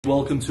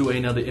Welcome to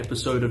another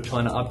episode of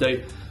China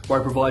Update,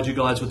 where I provide you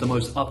guys with the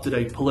most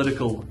up-to-date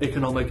political,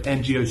 economic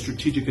and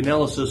geostrategic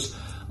analysis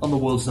on the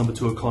world's number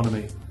 2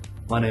 economy.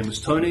 My name is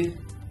Tony.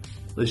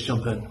 Let's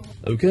jump in.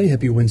 Okay,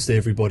 happy Wednesday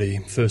everybody.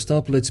 First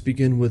up, let's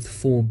begin with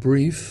 4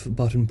 brief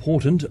but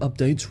important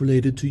updates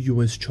related to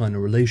US-China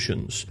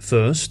relations.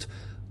 First,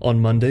 on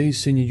Monday,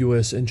 senior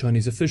US and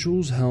Chinese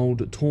officials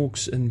held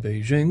talks in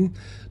Beijing,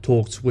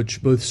 talks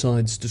which both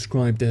sides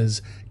described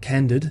as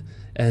candid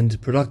and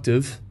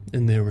productive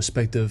in their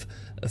respective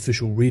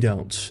official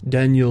readouts.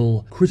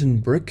 Daniel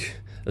Crittenbrick,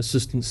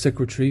 Assistant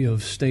Secretary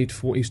of State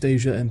for East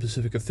Asia and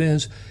Pacific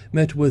Affairs,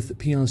 met with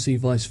PRC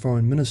Vice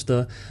Foreign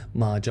Minister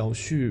Ma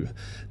Zhaoxu.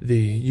 The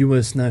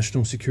U.S.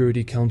 National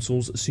Security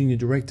Council's Senior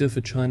Director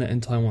for China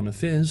and Taiwan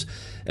Affairs,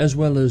 as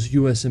well as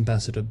U.S.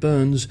 Ambassador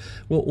Burns,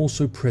 were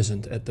also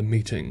present at the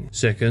meeting.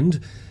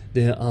 Second,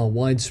 there are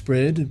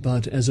widespread,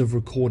 but as of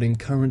recording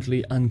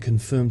currently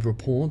unconfirmed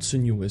reports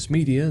in U.S.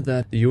 media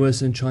that the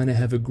U.S. and China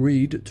have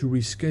agreed to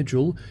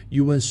reschedule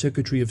U.S.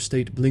 Secretary of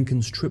State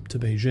Blinken's trip to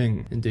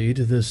Beijing. Indeed,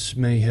 this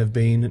may have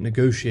been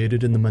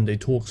negotiated in the Monday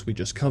talks we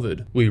just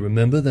covered. We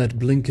remember that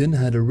Blinken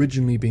had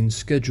originally been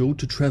scheduled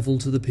to travel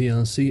to the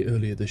PRC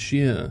earlier this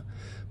year,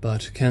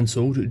 but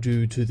cancelled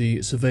due to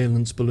the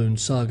surveillance balloon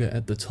saga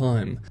at the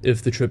time.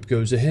 If the trip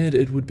goes ahead,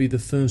 it would be the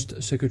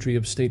first Secretary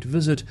of State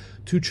visit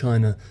to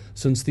China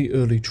since the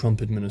early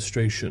Trump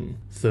administration.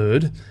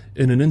 Third,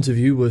 in an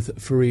interview with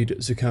Fareed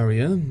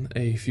Zakaria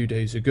a few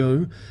days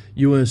ago,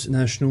 U.S.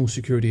 National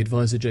Security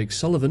Advisor Jake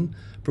Sullivan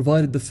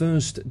provided the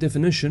first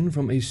definition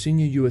from a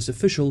senior U.S.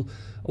 official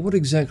of what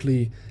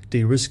exactly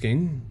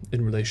de-risking,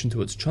 in relation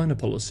to its China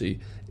policy,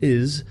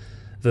 is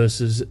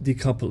versus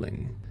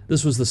decoupling.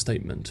 This was the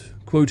statement.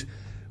 Quote,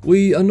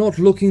 "We are not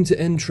looking to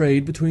end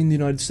trade between the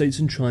United States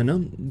and China,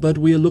 but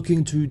we are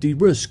looking to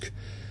de-risk.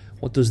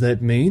 What does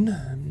that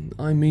mean?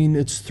 I mean,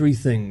 it's 3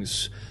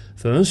 things.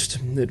 First,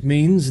 it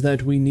means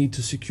that we need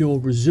to secure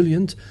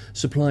resilient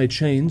supply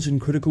chains in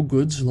critical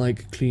goods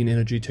like clean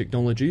energy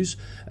technologies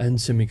and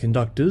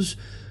semiconductors,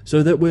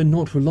 so that we're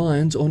not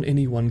reliant on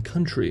any one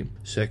country.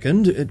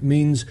 Second, it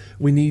means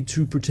we need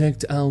to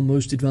protect our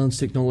most advanced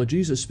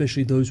technologies,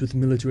 especially those with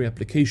military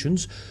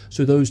applications,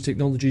 so those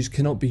technologies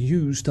cannot be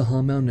used to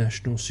harm our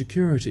national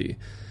security.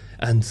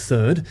 And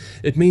third,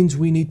 it means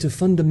we need to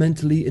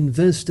fundamentally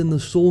invest in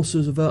the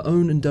sources of our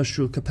own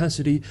industrial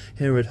capacity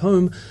here at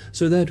home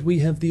so that we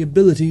have the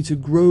ability to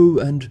grow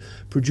and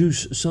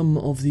produce some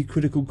of the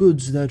critical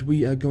goods that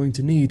we are going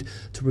to need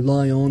to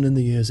rely on in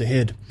the years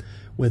ahead,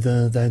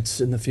 whether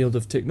that's in the field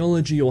of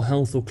technology or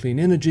health or clean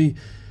energy,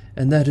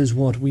 and that is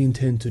what we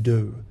intend to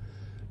do,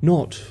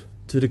 not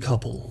to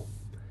decouple."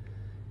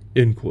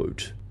 End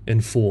quote.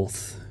 And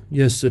fourth,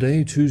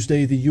 yesterday,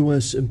 Tuesday, the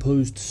US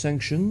imposed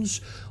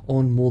sanctions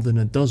on more than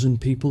a dozen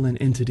people and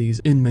entities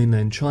in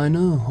mainland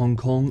China, Hong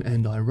Kong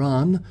and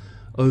Iran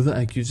over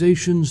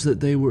accusations that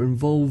they were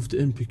involved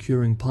in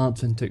procuring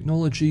parts and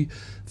technology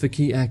for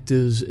key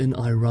actors in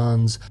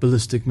Iran's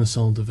ballistic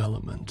missile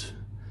development.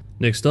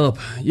 Next up,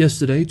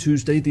 yesterday,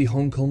 Tuesday, the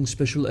Hong Kong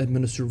Special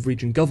Administrative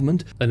Region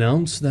Government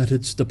announced that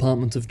its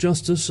Department of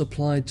Justice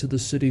applied to the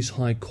city's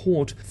High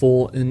Court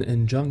for an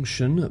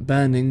injunction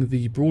banning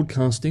the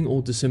broadcasting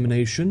or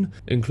dissemination,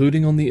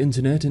 including on the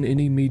internet and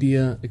any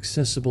media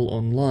accessible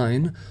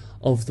online,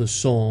 of the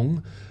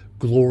song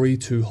 "Glory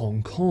to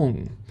Hong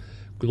Kong."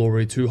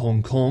 "Glory to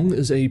Hong Kong"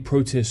 is a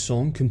protest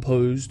song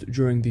composed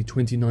during the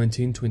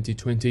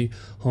 2019-2020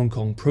 Hong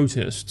Kong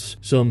protests.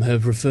 Some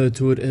have referred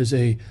to it as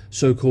a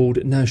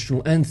so-called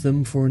national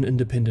anthem for an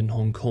independent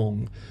Hong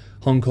Kong.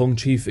 Hong Kong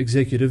Chief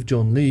Executive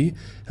John Lee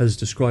has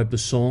described the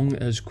song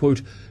as,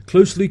 quote,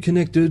 "closely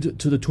connected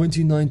to the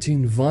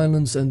 2019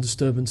 violence and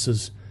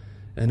disturbances,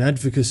 and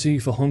advocacy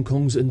for Hong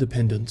Kong's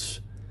independence."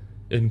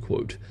 End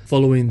quote.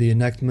 Following the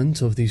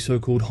enactment of the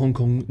so-called Hong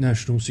Kong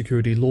National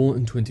Security Law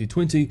in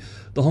 2020,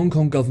 the Hong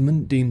Kong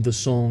government deemed the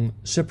song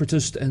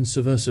separatist and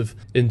subversive.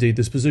 Indeed,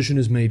 this position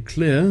is made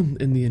clear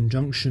in the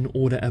injunction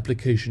order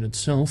application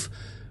itself,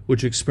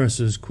 which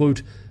expresses,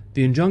 quote,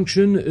 "the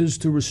injunction is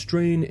to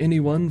restrain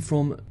anyone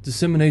from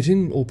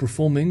disseminating or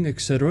performing,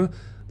 etc.,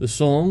 the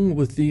song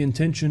with the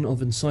intention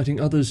of inciting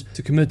others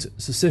to commit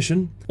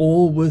secession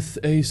or with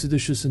a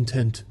seditious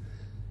intent."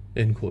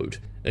 End quote.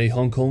 A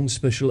Hong Kong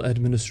Special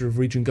Administrative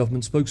Region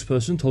Government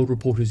spokesperson told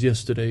reporters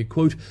yesterday,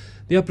 quote,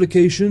 "the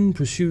application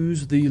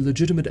pursues the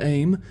legitimate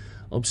aim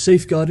of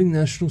safeguarding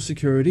national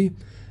security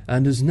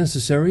and is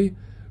necessary,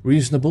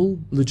 reasonable,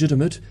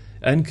 legitimate,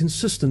 and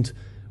consistent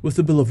with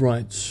the Bill of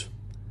Rights."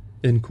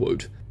 End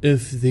quote.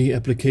 If the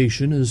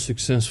application is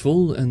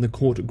successful and the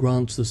court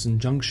grants this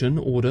injunction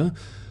order,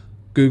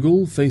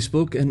 Google,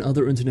 Facebook, and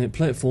other internet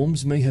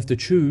platforms may have to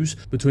choose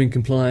between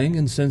complying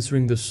and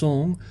censoring the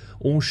song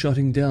or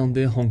shutting down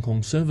their Hong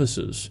Kong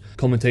services.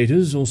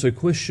 Commentators also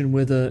question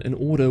whether an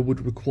order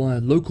would require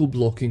local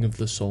blocking of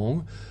the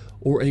song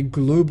or a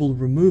global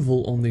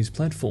removal on these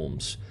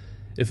platforms.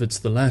 If it's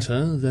the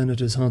latter, then it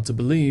is hard to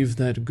believe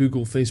that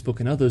Google, Facebook,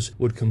 and others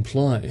would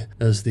comply,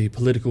 as the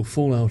political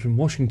fallout in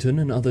Washington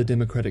and other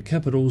democratic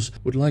capitals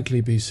would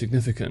likely be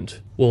significant.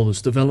 While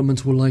this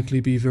development will likely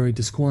be very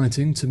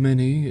disquieting to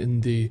many in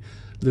the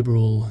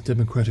liberal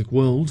democratic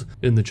world,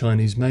 in the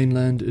Chinese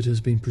mainland it has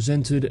been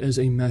presented as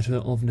a matter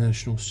of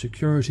national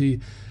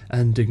security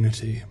and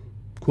dignity.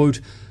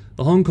 Quote,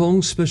 "The Hong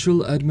Kong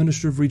Special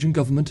Administrative Region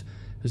Government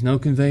has now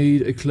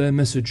conveyed a clear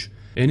message.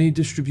 Any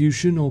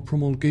distribution or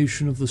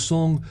promulgation of the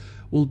song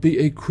will be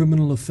a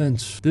criminal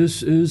offense.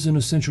 This is an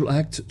essential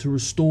act to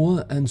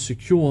restore and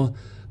secure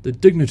the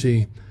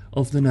dignity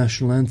of the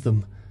national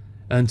anthem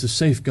and to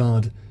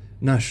safeguard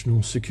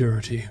national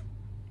security."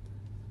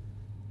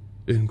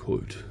 End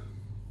quote.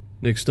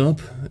 Next up,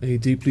 a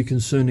deeply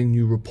concerning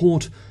new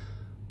report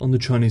on the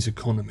Chinese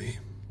economy.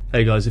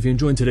 Hey guys, if you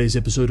enjoyed today's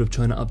episode of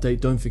China Update,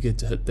 don't forget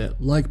to hit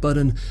that like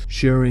button.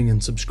 Sharing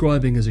and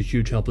subscribing is a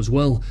huge help as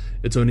well.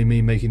 It's only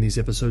me making these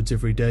episodes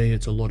every day.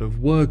 It's a lot of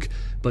work,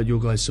 but your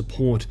guys'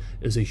 support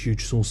is a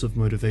huge source of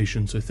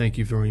motivation, so thank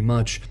you very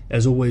much.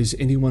 As always,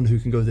 anyone who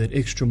can go that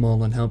extra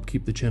mile and help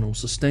keep the channel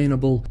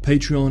sustainable,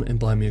 Patreon and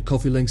Buy Me a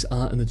Coffee links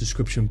are in the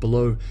description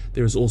below.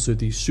 There is also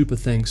the super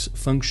thanks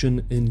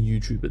function in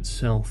YouTube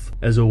itself.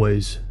 As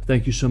always,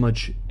 thank you so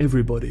much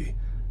everybody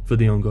for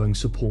the ongoing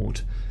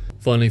support.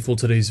 Finally, for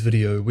today's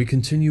video, we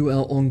continue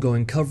our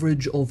ongoing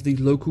coverage of the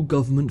local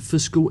government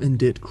fiscal and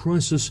debt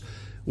crisis,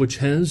 which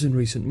has, in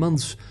recent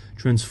months,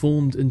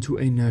 transformed into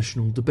a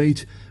national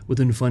debate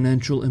within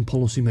financial and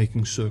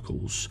policy-making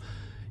circles.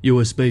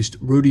 US-based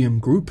Rhodium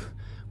Group,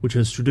 which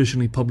has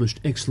traditionally published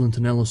excellent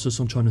analysis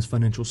on China's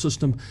financial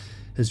system,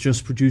 has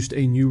just produced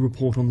a new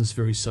report on this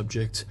very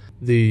subject.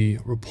 The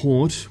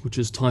report, which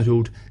is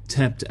titled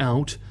Tapped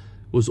Out,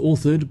 was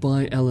authored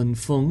by Alan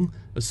Feng,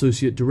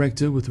 Associate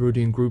Director with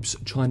Rhodium Group's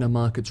China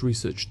Markets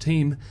Research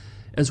Team,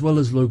 as well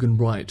as Logan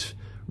Wright,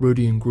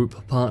 Rhodium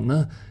Group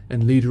partner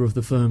and leader of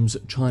the firm's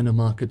China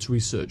Markets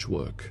Research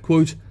work.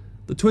 Quote,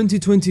 "The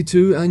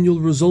 2022 annual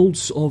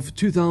results of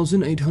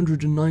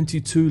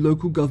 2,892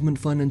 local government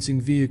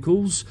financing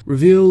vehicles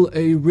reveal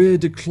a rare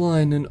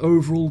decline in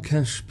overall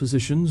cash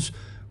positions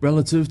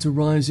relative to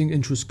rising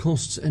interest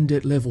costs and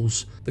debt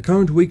levels. The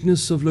current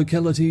weakness of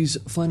localities'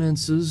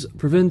 finances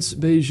prevents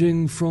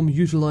Beijing from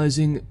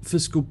utilizing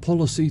fiscal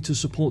policy to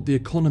support the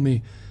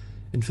economy.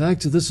 In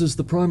fact, this is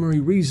the primary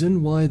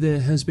reason why there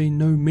has been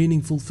no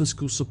meaningful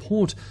fiscal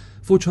support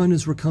for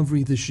China's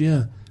recovery this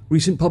year.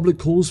 Recent public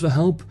calls for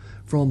help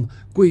from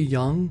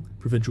Guiyang,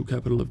 provincial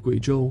capital of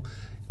Guizhou,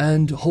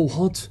 and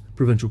Hohhot,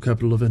 provincial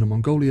capital of Inner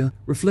Mongolia,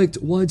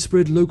 reflect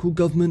widespread local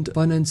government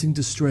financing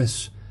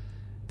distress.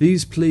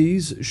 These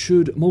pleas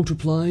should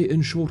multiply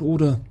in short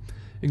order,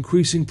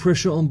 increasing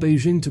pressure on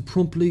Beijing to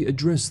promptly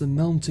address the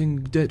mounting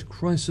debt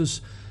crisis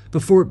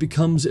before it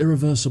becomes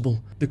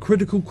irreversible. The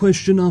critical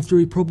question after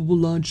a probable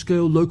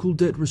large-scale local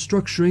debt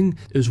restructuring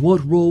is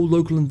what role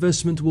local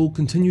investment will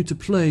continue to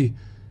play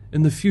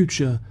in the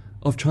future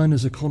of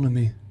China's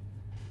economy."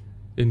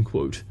 End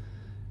quote.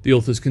 The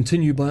authors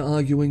continue by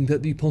arguing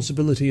that the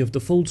possibility of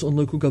defaults on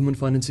local government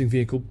financing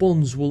vehicle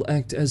bonds will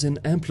act as an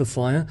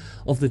amplifier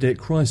of the debt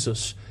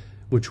crisis,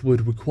 which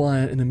would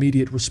require an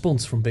immediate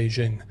response from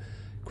Beijing.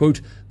 Quote,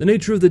 "The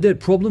nature of the debt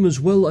problem is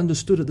well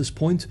understood at this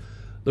point.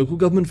 Local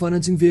government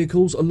financing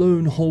vehicles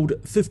alone hold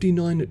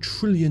 59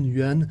 trillion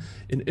yuan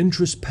in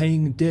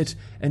interest-paying debt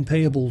and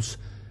payables,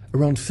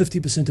 around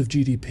 50% of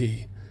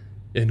GDP.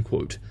 End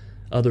quote.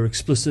 Other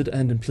explicit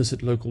and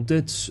implicit local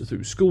debts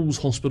through schools,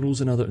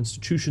 hospitals, and other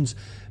institutions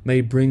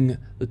may bring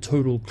the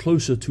total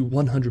closer to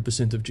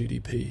 100% of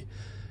GDP.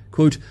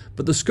 Quote,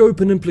 "But the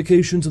scope and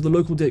implications of the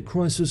local debt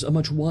crisis are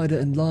much wider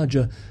and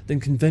larger than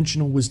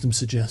conventional wisdom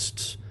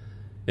suggests."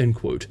 End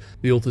quote.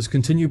 The authors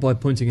continue by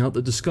pointing out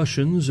that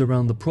discussions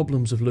around the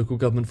problems of local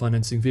government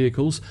financing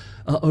vehicles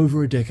are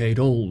over a decade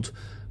old,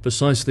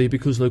 precisely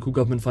because local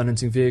government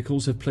financing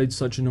vehicles have played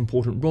such an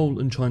important role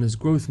in China's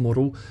growth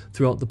model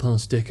throughout the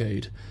past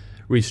decade.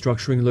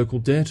 Restructuring local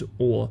debt,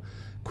 or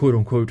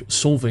quote-unquote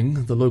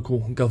solving the local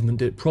government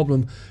debt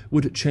problem,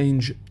 would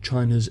change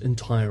China's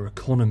entire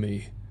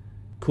economy.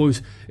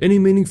 Quote, "Any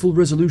meaningful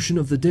resolution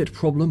of the debt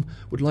problem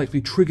would likely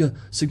trigger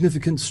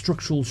significant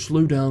structural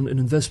slowdown in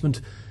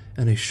investment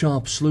and a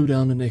sharp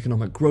slowdown in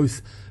economic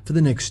growth for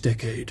the next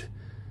decade."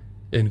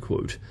 End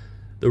quote.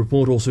 The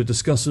report also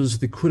discusses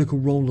the critical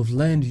role of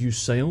land use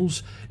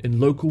sales in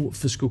local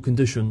fiscal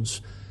conditions,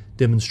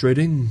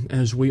 demonstrating,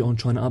 as we on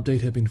China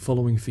Update have been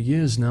following for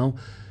years now,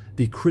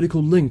 the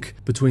critical link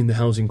between the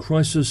housing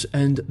crisis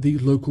and the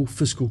local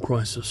fiscal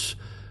crisis,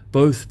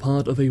 both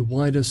part of a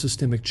wider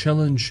systemic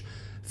challenge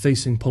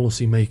facing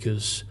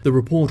policymakers. The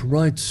report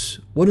writes,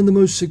 "One of the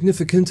most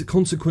significant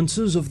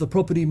consequences of the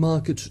property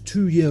market's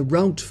two-year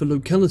rout for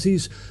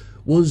localities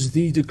was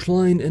the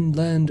decline in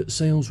land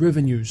sales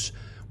revenues,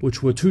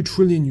 which were 2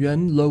 trillion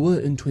yuan lower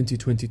in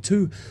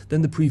 2022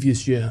 than the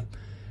previous year,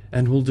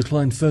 and will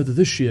decline further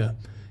this year,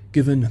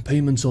 given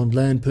payments on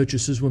land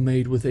purchases were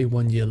made with a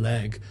one-year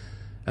lag.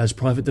 As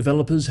private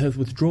developers have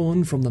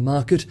withdrawn from the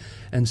market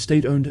and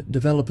state-owned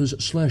developers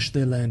slashed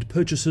their land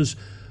purchases,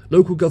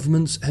 local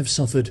governments have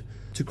suffered.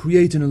 To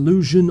create an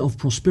illusion of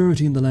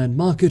prosperity in the land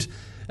market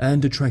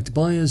and attract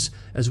buyers,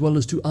 as well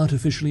as to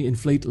artificially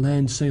inflate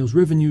land sales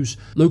revenues,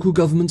 local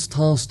governments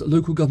tasked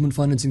local government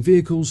financing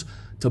vehicles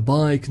to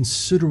buy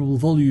considerable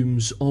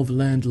volumes of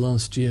land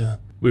last year.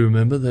 We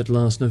remember that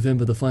last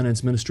November the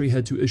Finance Ministry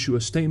had to issue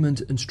a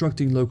statement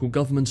instructing local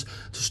governments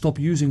to stop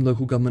using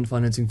local government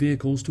financing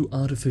vehicles to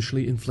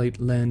artificially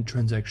inflate land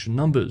transaction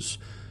numbers.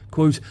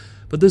 Quote,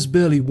 "But this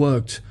barely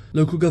worked.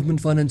 Local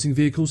government financing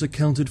vehicles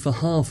accounted for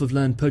half of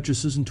land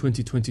purchases in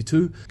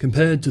 2022,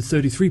 compared to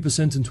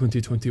 33% in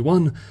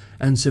 2021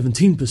 and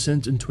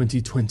 17% in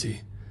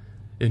 2020.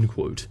 End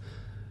quote.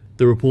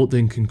 The report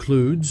then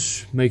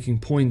concludes, making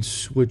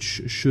points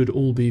which should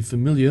all be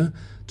familiar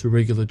to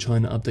regular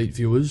China Update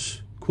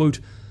viewers. Quote,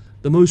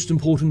 "The most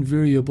important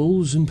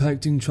variables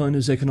impacting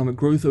China's economic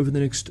growth over the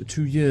next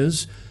 2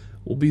 years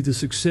will be the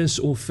success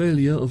or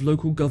failure of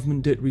local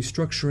government debt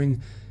restructuring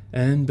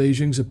and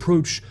Beijing's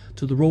approach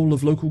to the role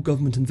of local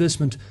government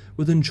investment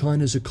within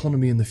China's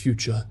economy in the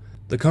future.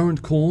 The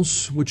current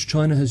course, which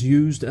China has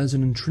used as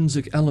an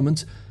intrinsic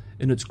element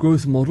in its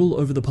growth model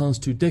over the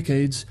past 2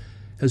 decades,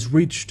 has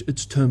reached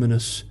its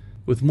terminus,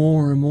 with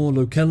more and more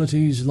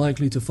localities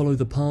likely to follow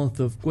the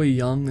path of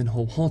Guiyang and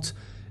Hohhot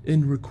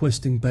in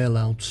requesting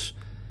bailouts.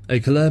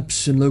 A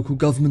collapse in local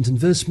government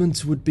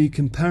investment would be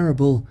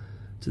comparable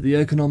to the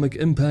economic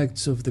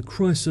impacts of the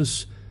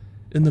crisis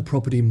in the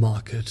property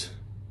market."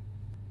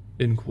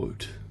 End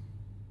quote.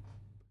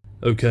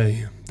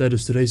 Okay, that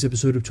is today's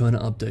episode of China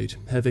Update.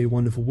 Have a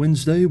wonderful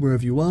Wednesday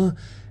wherever you are,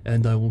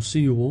 and I will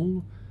see you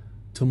all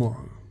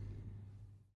tomorrow.